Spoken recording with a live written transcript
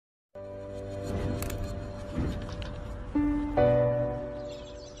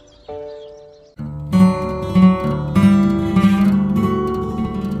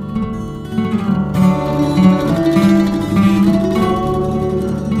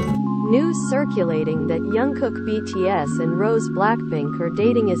News circulating that Jungkook BTS and Rose BLACKPINK are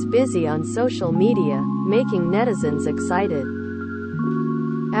dating is busy on social media, making netizens excited.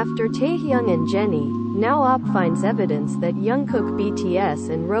 After Taehyung and Jennie, now OP finds evidence that Jungkook BTS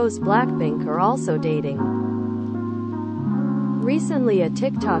and Rose BLACKPINK are also dating. Recently, a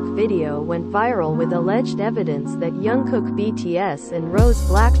TikTok video went viral with alleged evidence that Jungkook BTS and Rose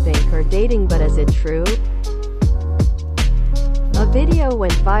BLACKPINK are dating, but is it true? A video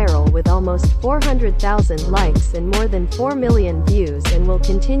went viral with almost 400,000 likes and more than 4 million views and will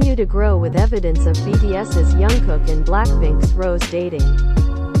continue to grow with evidence of BTS's Jungkook and BLACKPINK's Rose dating.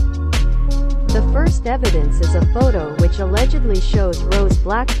 The first evidence is a photo which allegedly shows Rose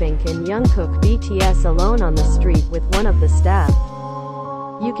BLACKPINK and Jungkook BTS alone on the street with one of the staff.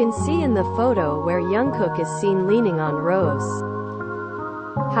 You can see in the photo where Jungkook is seen leaning on Rose.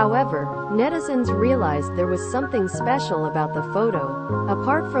 However, netizens realized there was something special about the photo,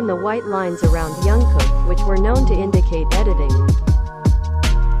 apart from the white lines around Jungkook, which were known to indicate editing.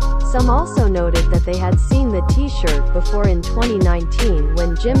 Some also noted that they had seen the t-shirt before in 2019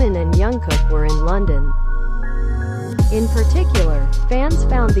 when Jimin and Jungkook were in London. In particular, fans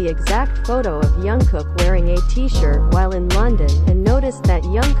found the exact photo of Jungkook wearing a t-shirt while in London and noticed that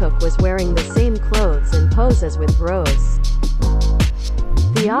Jungkook was wearing the same clothes and pose as with Rose.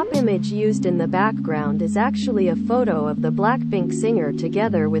 The OP image used in the background is actually a photo of the BLACKPINK singer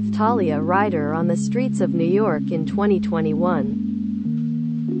together with Talia Ryder on the streets of New York in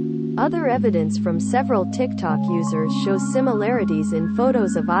 2021. Other evidence from several TikTok users shows similarities in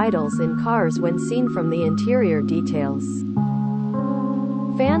photos of idols in cars when seen from the interior details.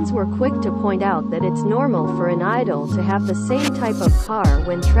 Fans were quick to point out that it's normal for an idol to have the same type of car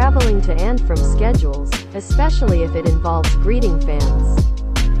when traveling to and from schedules, especially if it involves greeting fans.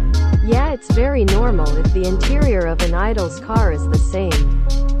 Yeah, it's very normal if the interior of an idol's car is the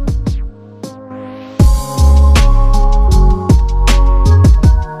same.